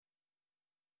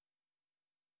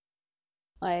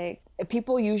Like,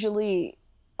 people usually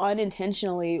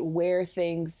unintentionally wear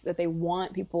things that they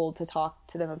want people to talk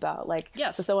to them about. Like,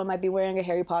 yes. So someone might be wearing a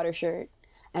Harry Potter shirt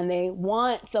and they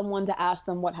want someone to ask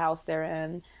them what house they're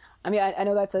in. I mean, I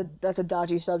know that's a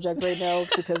dodgy subject right now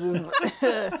because of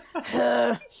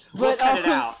we'll cut it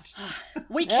out.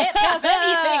 We can't have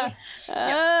anything.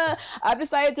 I've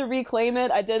decided to reclaim it.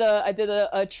 I did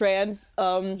a trans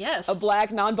yes, a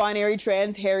black non-binary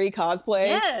trans Harry cosplay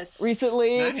yes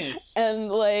recently. Nice.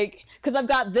 And like, because I've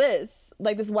got this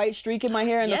white streak in my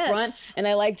hair in yes. the front, and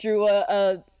I like drew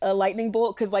a lightning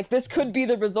bolt because like this could be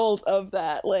the result of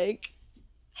that. Like,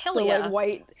 hell the, yeah, like,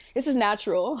 white. This is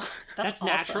natural. That's awesome.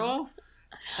 Natural.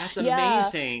 That's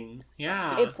amazing.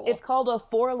 Yeah. It's called a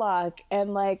forelock,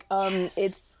 and like yes.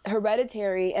 it's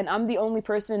hereditary, and I'm the only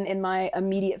person in my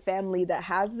immediate family that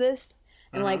has this.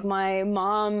 And like my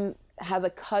mom has a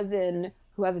cousin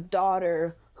who has a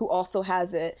daughter who also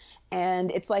has it, and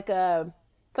it's like a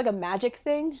magic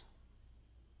thing.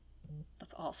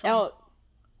 That's awesome. Now,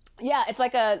 yeah, it's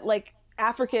like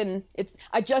African.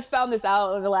 I just found this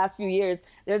out in the last few years.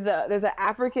 There's an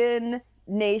African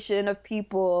nation of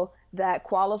people that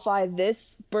qualify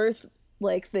this birth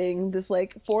like thing, this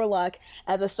like forelock,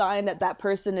 as a sign that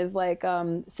person is like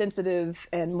sensitive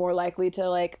and more likely to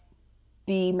like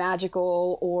be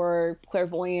magical or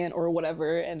clairvoyant or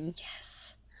whatever. And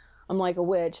yes, I'm like a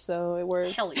witch, so it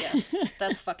works. Hell yes.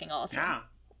 That's fucking awesome. Yeah.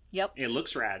 Yep. It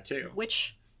looks rad too.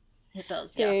 Which it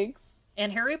does, yeah. Thanks.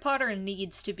 And Harry Potter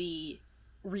needs to be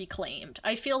reclaimed.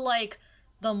 I feel like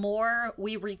the more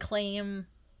we reclaim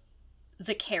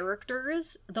the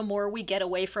characters, the more we get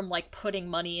away from like putting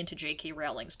money into J.K.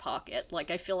 Rowling's pocket.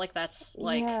 Like, I feel like that's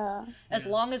like, as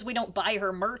long as we don't buy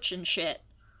her merch and shit,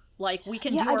 like we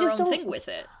can do our own thing with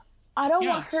it. I don't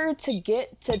want her to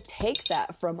get to take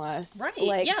that from us. Right.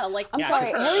 Like, yeah. Like, I'm sorry.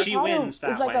 Harry she Potter wins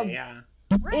that is like way. Yeah.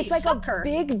 right, it's like her.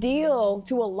 big deal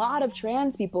to a lot of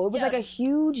trans people. It was like a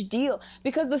huge deal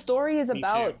because the story is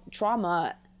about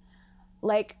trauma.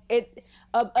 Like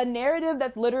a narrative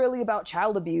that's literally about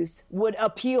child abuse would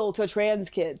appeal to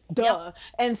trans kids. Duh. Yep.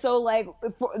 And so like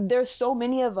there's so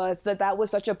many of us that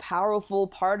was such a powerful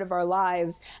part of our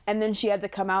lives. And then she had to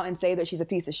come out and say that she's a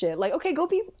piece of shit. Like, okay, go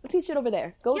be a piece of shit over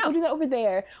there. Go do that over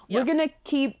there. Yep. We're going to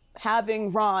keep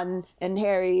having Ron and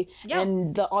Harry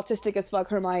and the autistic as fuck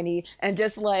Hermione and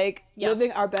just like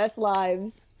living our best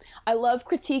lives. I love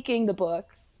critiquing the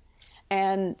books,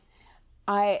 and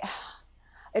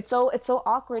it's so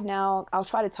awkward now. I'll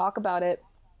try to talk about it,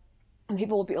 and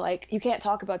people will be like, "You can't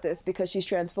talk about this because she's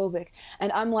transphobic."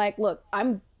 And I'm like, "Look,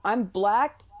 I'm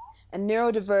black and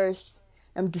neurodiverse.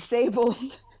 I'm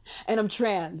disabled, and I'm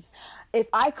trans. If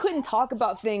I couldn't talk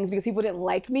about things because people didn't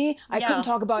like me, I couldn't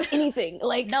talk about anything.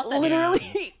 Like, nothing.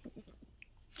 Literally."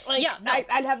 Like, no.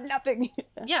 I'd have nothing.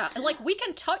 Yeah, like we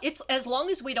can talk. It's as long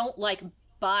as we don't like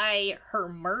buy her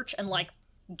merch and like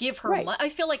give her money. I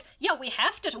feel like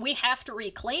we have to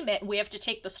reclaim it. We have to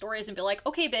take the stories and be like,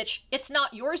 okay, bitch, it's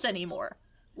not yours anymore.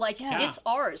 Like it's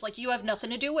ours. Like, you have nothing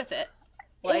to do with it.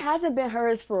 Like, it hasn't been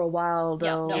hers for a while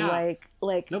though.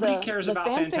 Like nobody cares the about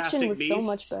fan Fantastic fiction was Beasts. so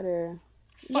much better.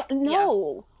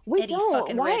 We Eddie don't.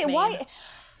 fucking Why? Redmayne. Why?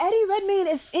 Eddie Redmayne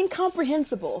is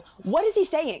incomprehensible. What is he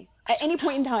saying at any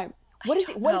point in time? What is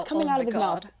coming out of his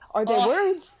mouth? Are there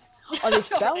words? Are they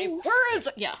spells? Are they words?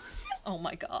 Yeah. Oh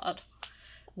my god.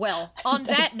 Well, on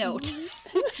that note,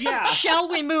 shall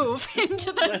we move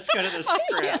into the... Let's go to the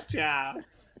script,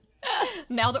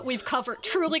 Now that we've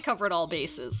truly covered all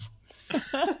bases.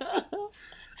 All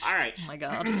right. Oh my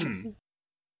god.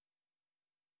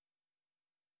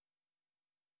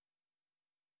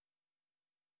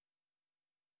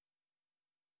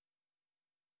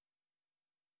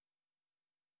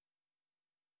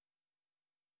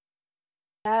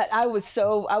 I was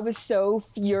so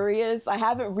furious. I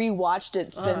haven't rewatched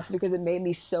it since because it made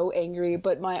me so angry.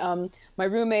 But my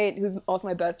roommate, who's also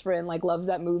my best friend, like loves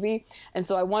that movie, and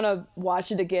so I want to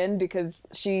watch it again because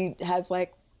she has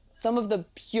like some of the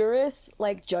purest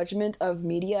like judgment of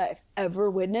media I've ever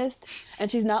witnessed,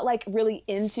 and she's not like really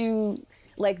into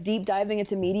like deep diving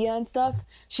into media and stuff.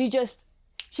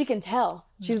 She can tell.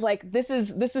 She's like, this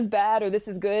is bad or this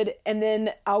is good. And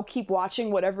then I'll keep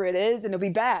watching whatever it is and it'll be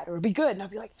bad or it'll be good. And I'll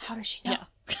be like, how does she know?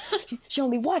 Yeah. She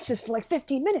only watched this for like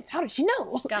 15 minutes. How did she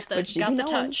know? She's got the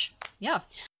touch. Yeah.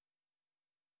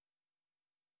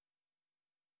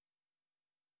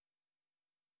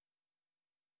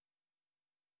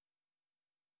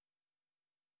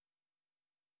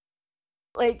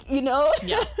 Like, you know?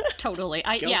 Yeah, totally.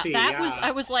 Guilty,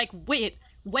 I was like, wait,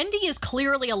 Wendy is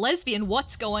clearly a lesbian.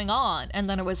 What's going on? And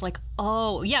then I was like,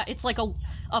 oh, yeah, it's like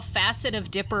a facet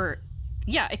of Dipper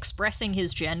expressing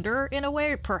his gender in a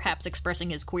way, perhaps expressing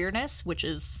his queerness, which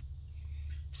is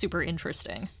super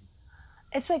interesting.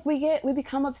 It's like we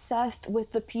become obsessed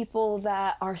with the people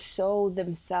that are so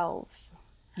themselves.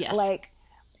 Yes. Like,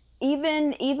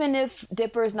 even if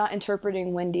Dipper is not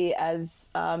interpreting Wendy as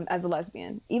a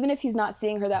lesbian, even if he's not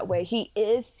seeing her that way, he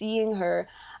is seeing her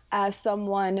as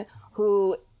someone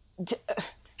who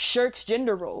shirks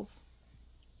gender roles.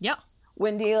 Yeah.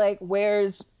 Wendy, like,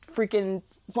 wears freaking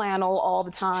flannel all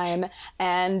the time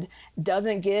and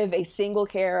doesn't give a single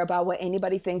care about what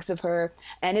anybody thinks of her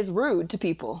and is rude to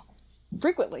people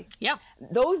frequently. Yeah.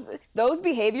 Those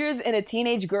behaviors in a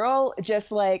teenage girl,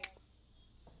 just like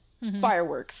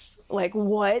fireworks. Like,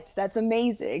 what? That's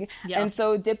amazing. Yeah. And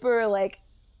so Dipper, like,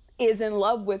 is in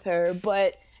love with her,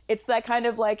 but it's that kind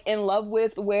of, like, in love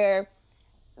with where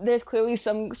there's clearly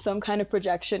some kind of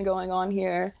projection going on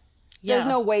here. Yeah. There's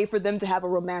no way for them to have a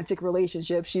romantic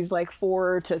relationship. She's like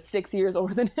 4 to 6 years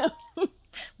older than him.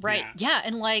 Right. Yeah.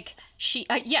 And like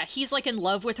he's like in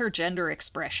love with her gender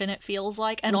expression, it feels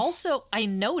like. And also I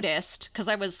noticed, because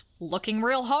I was looking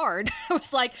real hard, I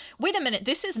was like, wait a minute,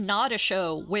 this is not a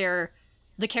show where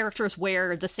the characters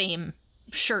wear the same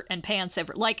shirt and pants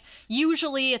ever. Like,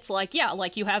 usually it's like, yeah,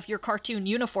 like you have your cartoon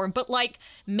uniform, but like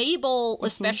Mabel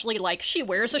especially, like, she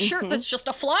wears a shirt that's just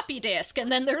a floppy disk and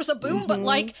then there's a boom, but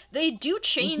like they do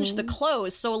change the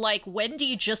clothes. So like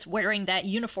Wendy just wearing that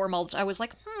uniform all the time, I was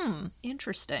like,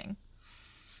 interesting.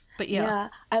 But yeah.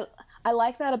 I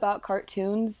like that about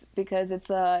cartoons, because it's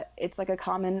like a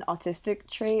common autistic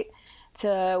trait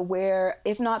to wear,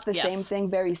 if not the same thing,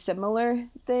 very similar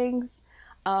things.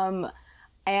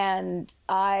 And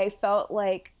I felt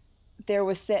like there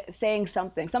was saying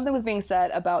something was being said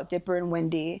about Dipper and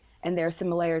Wendy and their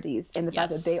similarities in the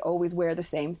fact that they always wear the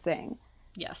same thing.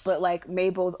 Yes. But like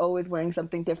Mabel's always wearing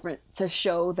something different to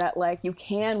show that like you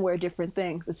can wear different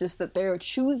things. It's just that they're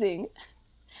choosing,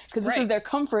 because this is their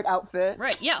comfort outfit.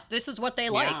 Right. Yeah. This is what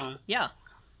they like. Yeah.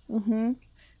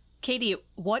 Katie,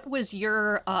 what was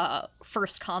your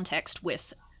first context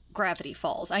with Gravity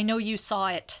Falls? I know you saw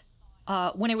it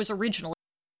when it was originally.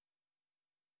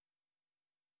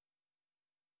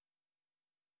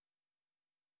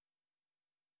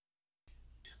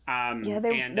 They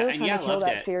were trying to kill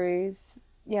that series.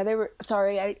 Yeah, they were.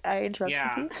 Sorry, I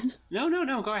interrupted you.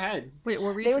 No, go ahead. Wait,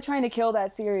 they were trying to kill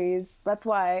that series. That's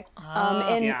why.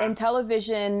 In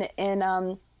television,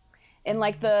 in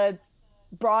like the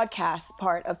broadcast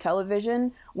part of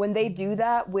television, when they do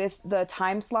that with the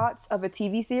time slots of a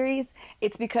TV series,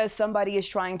 it's because somebody is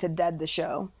trying to dead the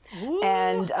show. Ooh.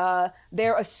 And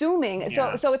they're assuming.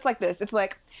 So it's like this. It's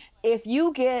like, if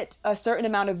you get a certain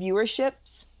amount of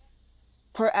viewerships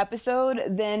per episode,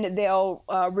 then they'll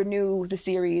renew the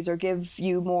series or give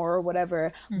you more or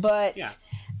whatever. But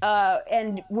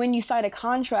and when you sign a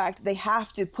contract, they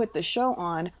have to put the show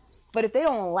on. But if they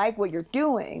don't like what you're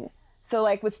doing, so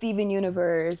like with Steven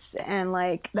Universe, and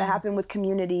like that happened with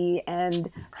Community and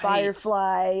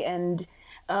Firefly and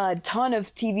a ton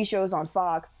of TV shows on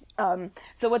Fox.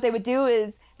 So what they would do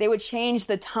is they would change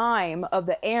the time of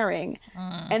the airing,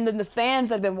 and then the fans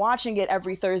that have been watching it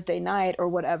every Thursday night or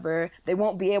whatever, they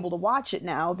won't be able to watch it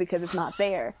now because it's not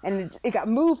there, and it got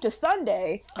moved to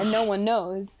Sunday, and no one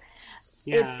knows.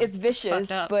 It's vicious,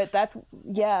 but that's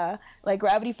like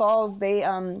Gravity Falls. They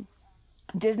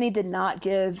Disney did not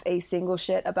give a single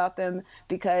shit about them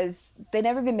because they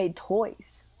never even made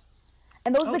toys.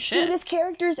 And those are the cutest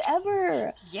characters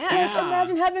ever. Yeah. Like,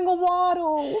 imagine having a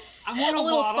Waddles. I want a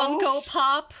little Waddles. Funko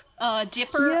Pop,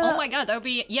 Dipper. Yeah. Oh my god, that would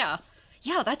be, Yeah,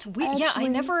 that's weird. Actually, I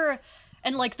never...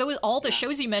 And, like, all the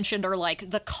shows you mentioned are, like,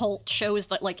 the cult shows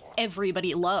that, like,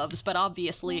 everybody loves, but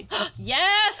obviously...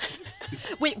 Yes!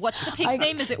 Wait, what's the pig's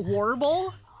name? Is it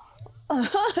Warble?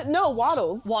 No,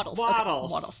 Waddles. Waddles.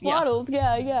 Waddles. Yeah. Waddles,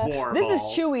 yeah. Warble. This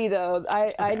is Chewy, though.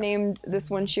 I named this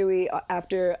one Chewy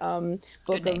after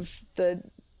book of the...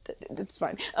 It's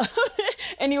fine.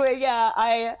 Anyway,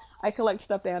 I collect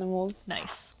stuffed animals.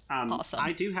 Nice. Awesome.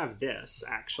 I do have this,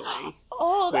 actually.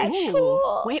 Oh, that's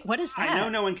cool. Wait, what is that? I know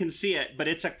no one can see it, but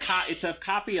it's a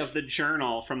copy of the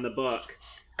journal from the book.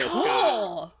 That's cool.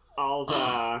 got all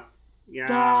the... Yeah.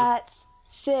 That's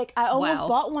sick. I almost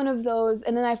bought one of those,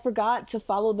 and then I forgot to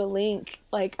follow the link.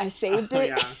 Like, I saved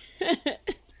it.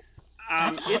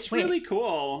 It's really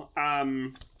cool.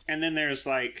 And then there's,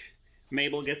 like...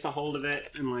 Mabel gets a hold of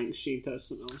it, and, like, she does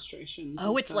some illustrations.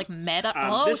 Oh, it's, stuff. Like, meta?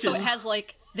 It has,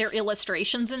 like, their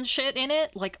illustrations and shit in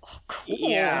it? Like, oh, cool.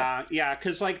 Yeah,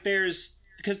 because, like, in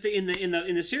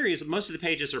the series, most of the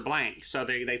pages are blank, so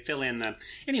they fill in the...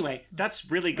 Anyway,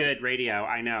 that's really good radio,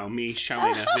 I know, me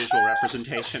showing a visual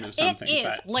representation of something. It is.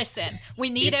 But listen, we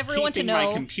need everyone to know...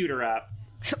 my computer up.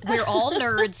 We're all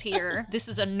nerds here. This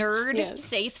is a nerd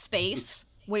safe space.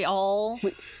 We all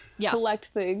collect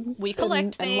things. We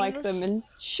collect and things. like them and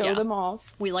show them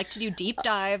off. We like to do deep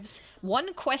dives.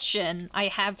 One question I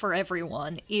have for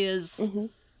everyone is,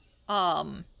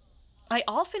 I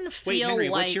often feel Wait, Henry,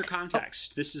 like... what's your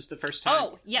context? This is the first time.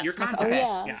 Oh, yes. Your my context.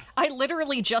 yeah. I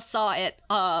literally just saw it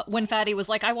when Fatty was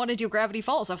like, I want to do Gravity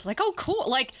Falls. I was like, oh, cool.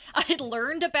 Like,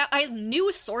 I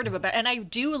knew sort of about, and I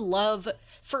do love,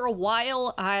 for a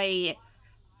while,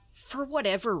 for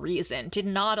whatever reason, did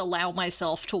not allow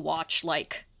myself to watch,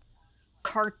 like,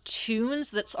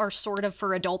 cartoons that are sort of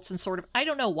for adults and sort of, I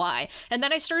don't know why. And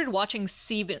then I started watching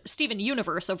Steven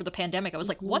Universe over the pandemic. I was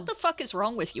like, what the fuck is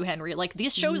wrong with you, Henry? Like,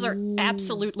 these shows are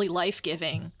absolutely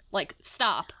life-giving. Like,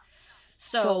 stop.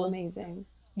 So amazing.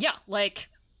 Yeah, like,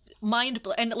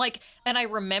 and I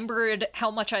remembered how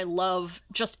much I love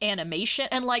just animation,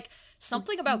 and like,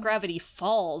 something about Gravity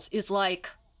Falls is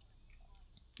like,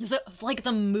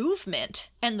 the movement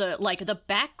and the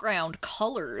background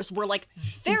colors were like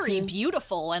very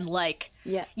beautiful, and like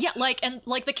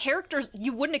the characters,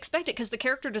 you wouldn't expect it because the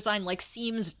character design like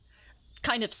seems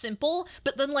kind of simple,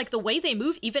 but then like the way they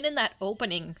move even in that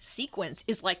opening sequence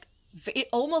is like, it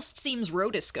almost seems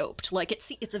rotoscoped. Like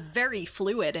it's a very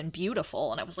fluid and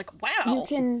beautiful, and I was like, wow.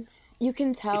 You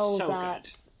can tell it's so that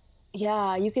good.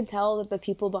 Yeah, you can tell that the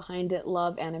people behind it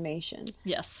love animation.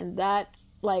 Yes. And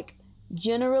that's like,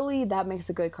 generally that makes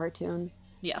a good cartoon.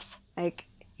 Yes. Like,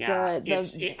 yeah,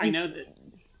 I know that.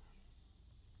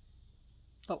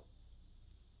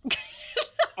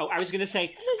 Oh, I was gonna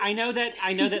say, I know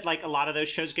that like a lot of those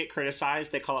shows get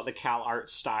criticized. They call it the Cal Art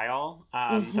style.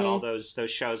 That all those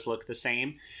shows look the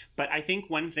same. But I think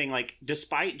one thing, like,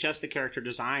 despite just the character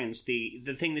designs, the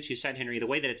thing that you said, Henry, the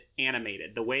way that it's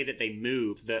animated, the way that they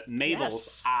move, the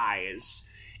Mabel's eyes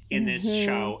in this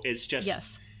show is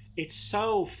just it's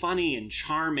so funny and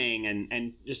charming,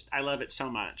 and just I love it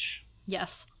so much.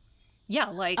 Yes. Yeah,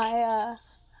 like I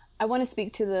want to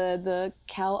speak to the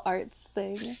Cal Arts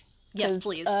thing. Yes,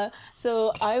 please.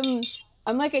 So I'm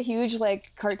like a huge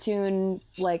like cartoon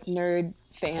like nerd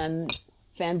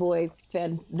fanboy,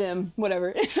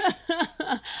 whatever.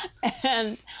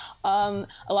 And a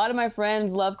lot of my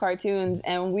friends love cartoons,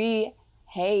 and we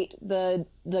hate the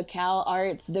Cal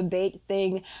Arts debate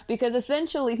thing, because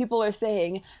essentially people are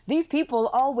saying these people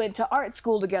all went to art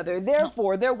school together,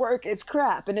 therefore their work is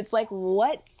crap. And it's like,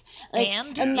 what? Like,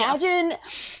 and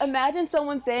imagine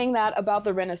someone saying that about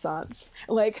the Renaissance.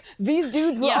 Like, these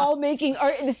dudes were all making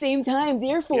art at the same time,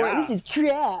 therefore this is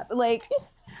crap. Like,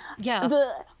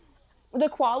 the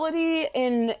quality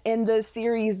in the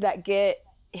series that get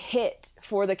hit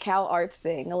for the Cal Arts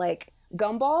thing, like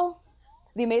Gumball,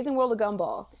 The Amazing World of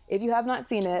Gumball. If you have not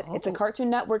seen it, it's a Cartoon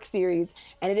Network series,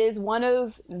 and it is one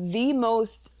of the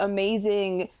most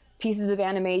amazing pieces of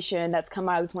animation that's come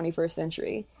out of the 21st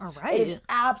century. All right. It is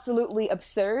absolutely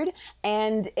absurd,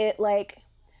 and it like,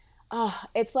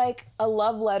 it's like a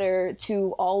love letter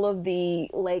to all of the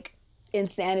like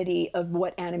insanity of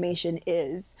what animation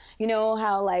is. You know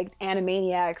how like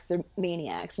Animaniacs, they're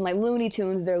maniacs, and like Looney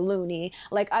Tunes, they're loony.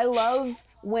 Like, I love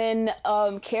when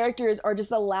characters are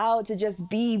just allowed to just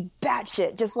be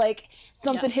batshit, just like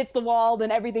something hits the wall,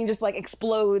 then everything just like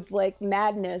explodes like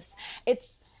madness.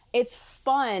 It's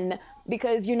fun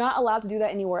because you're not allowed to do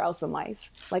that anywhere else in life.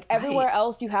 Like, everywhere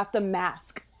else you have to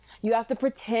mask. You have to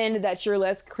pretend that you're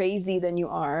less crazy than you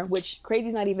are, which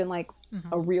crazy's not even like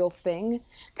a real thing.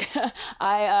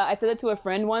 I said that to a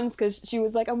friend once because she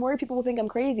was like, I'm worried people will think I'm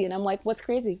crazy. And I'm like, what's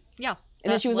crazy? Yeah.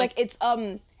 And then she was like, it's,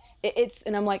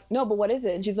 and I'm like, no, but what is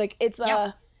it? And she's like,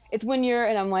 it's when you're,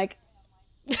 and I'm like,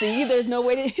 see, there's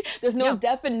no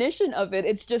definition of it.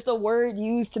 It's just a word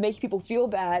used to make people feel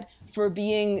bad for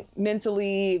being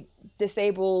mentally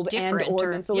disabled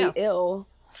or mentally ill.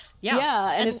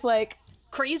 Yeah. And it's like,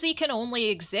 crazy can only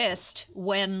exist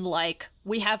when, like,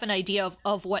 we have an idea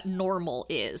of what normal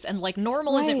is. And, like,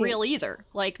 normal isn't real either.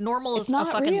 Like, normal is a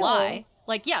fucking lie.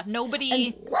 Like,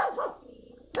 nobody...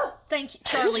 Thank you.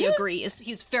 Charlie agrees.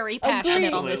 He's very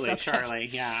passionate on this subject. Charlie,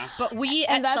 yeah. But we,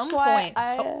 at some point...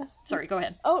 sorry, go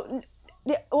ahead.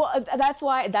 Well, that's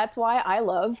why I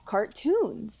love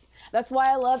cartoons. That's why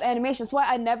I love animation. That's why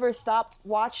I never stopped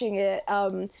watching it.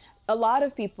 A lot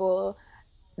of people...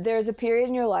 There's a period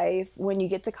in your life when you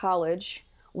get to college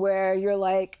where you're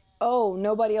like, oh,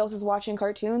 nobody else is watching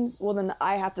cartoons? Well, then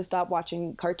I have to stop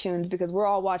watching cartoons because we're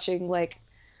all watching, like,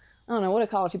 I don't know, what do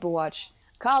college people watch?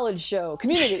 College show.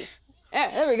 Community.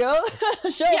 There we go.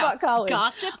 Show about college.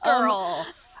 Gossip Girl.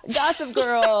 Gossip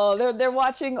Girl. They're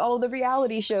watching all the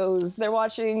reality shows. They're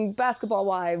watching Basketball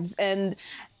Wives. And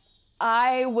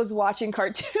I was watching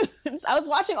cartoons. I was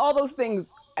watching all those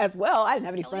things as well. I didn't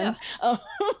have any friends. Yeah.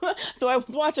 So I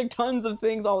was watching tons of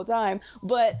things all the time.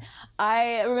 But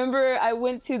I remember I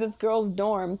went to this girl's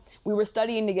dorm. We were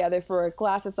studying together for a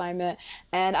class assignment,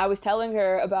 and I was telling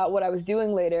her about what I was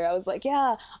doing later. I was like,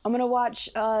 yeah, I'm going to watch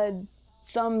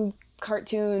some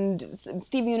cartoon,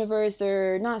 Steve Universe,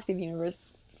 or not Steve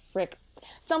Universe, frick,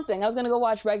 something. I was going to go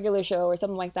watch Regular Show or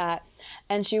something like that.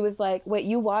 And she was like, wait,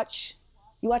 you watch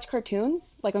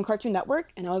cartoons? Like on Cartoon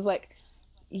Network? And I was like,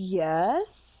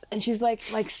 yes. And she's like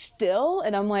still?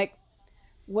 And I'm like,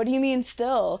 what do you mean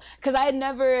still? Because I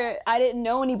didn't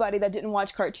know anybody that didn't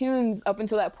watch cartoons up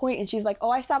until that point. And she's like,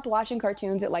 oh, I stopped watching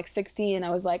cartoons at like 16. And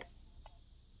I was like,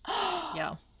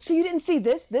 yeah. So you didn't see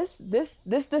this, and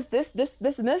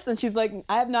this? And she's like,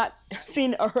 I have not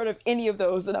seen or heard of any of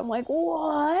those. And I'm like,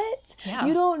 what? Yeah.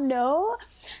 You don't know?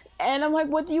 And I'm like,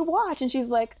 what do you watch? And she's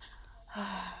like,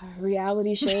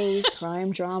 reality shows,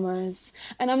 crime dramas.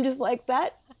 And I'm just like,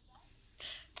 that,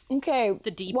 okay. The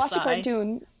deep watch sigh. a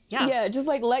cartoon. Yeah, just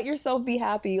like let yourself be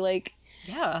happy. Like,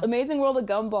 yeah. Amazing World of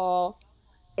Gumball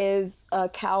is a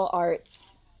Cal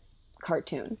Arts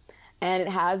cartoon. And it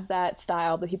has that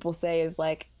style that people say is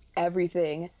like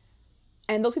everything.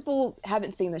 And those people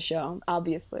haven't seen the show,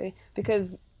 obviously,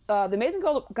 because the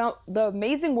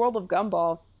Amazing World of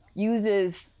Gumball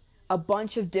uses a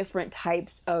bunch of different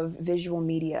types of visual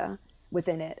media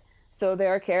within it. So there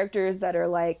are characters that are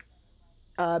like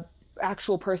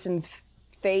actual person's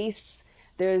face.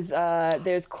 There's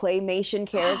claymation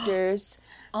characters.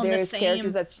 There's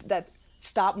characters that's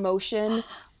stop motion.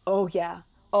 Oh yeah.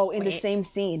 Oh, in the same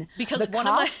scene. Because the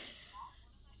cops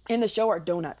in the show are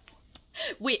donuts.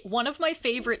 Wait, one of my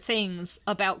favorite things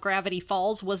about Gravity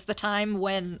Falls was the time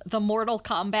when the Mortal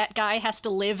Kombat guy has to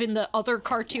live in the other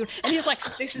cartoon, and he's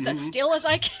like, this is as still as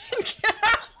I can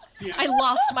get. I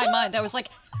lost my mind. I was like,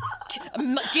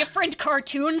 different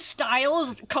cartoon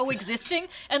styles coexisting,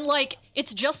 and like,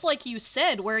 it's just like you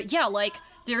said, where, yeah, like,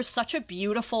 there's such a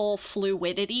beautiful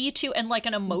fluidity to, and like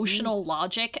an emotional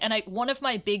logic. And one of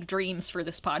my big dreams for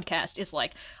this podcast is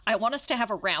like, I want us to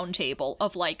have a round table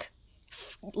of like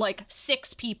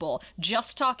 6 people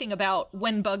just talking about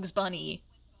when Bugs Bunny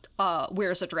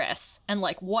wears a dress and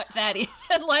like what that is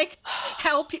and like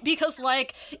how, because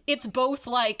like it's both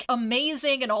like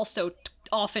amazing and also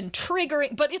often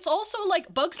triggering, but it's also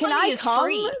like Bugs Bunny is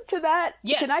free. Can I come to that?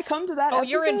 Yes. Can I come to that? Oh,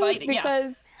 you're invited.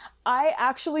 Because I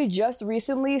actually just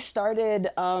recently started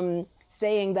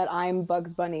saying that I'm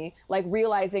Bugs Bunny, like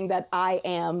realizing that I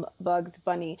am Bugs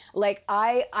Bunny. Like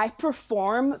I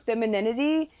perform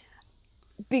femininity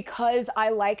because I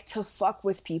like to fuck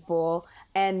with people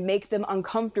and make them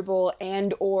uncomfortable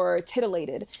and or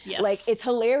titillated. Yes. Like, it's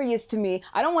hilarious to me.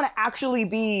 I don't want to actually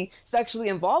be sexually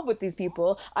involved with these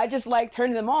people. I just like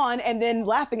turning them on and then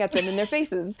laughing at them in their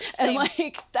faces. And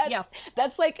like,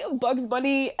 that's like Bugs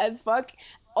Bunny as fuck.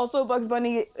 Also, Bugs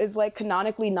Bunny is like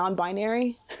canonically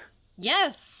non-binary.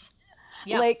 Yes.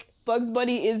 Yeah. Like, Bugs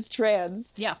Bunny is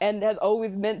trans. Yeah. And has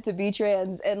always meant to be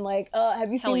trans. And like,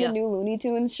 have you seen the new Looney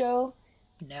Tunes show?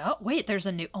 No, wait, there's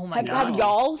a new, oh my God. Have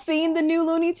y'all seen the new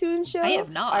Looney Tunes show? I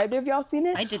have not. Either of y'all seen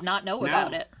it? I did not know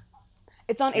about it.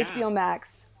 It's on HBO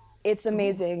Max. It's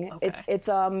amazing. Ooh, okay.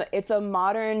 It's a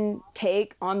modern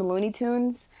take on the Looney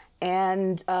Tunes,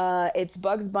 and it's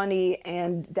Bugs Bunny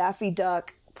and Daffy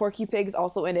Duck. Porky Pig's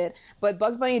also in it, but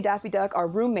Bugs Bunny and Daffy Duck are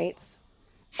roommates.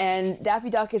 And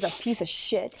Daffy Duck is a piece of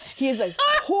shit. He is a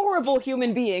horrible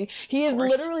human being. He is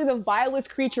literally the vilest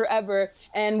creature ever,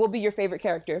 and will be your favorite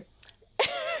character.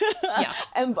 Yeah.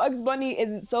 And Bugs Bunny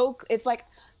is it's like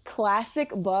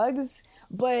classic Bugs,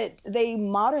 but they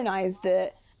modernized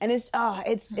it, and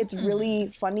it's really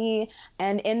funny.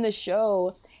 And in the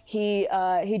show, he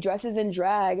dresses in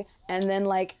drag, and then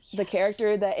like the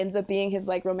character that ends up being his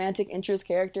like romantic interest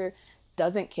character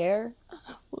doesn't care,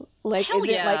 like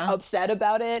isn't like upset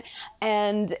about it,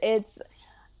 and it's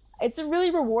a really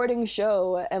rewarding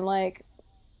show, and like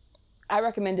I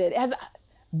recommend it. It has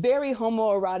very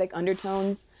homoerotic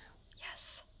undertones.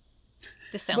 Yes.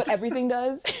 This sounds... But everything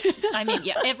does. I mean,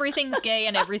 yeah, everything's gay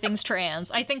and everything's trans.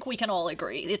 I think we can all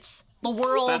agree. It's the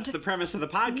world... That's the premise of the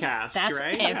podcast, that's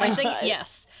right? Everything,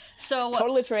 yes. So...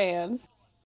 Totally trans.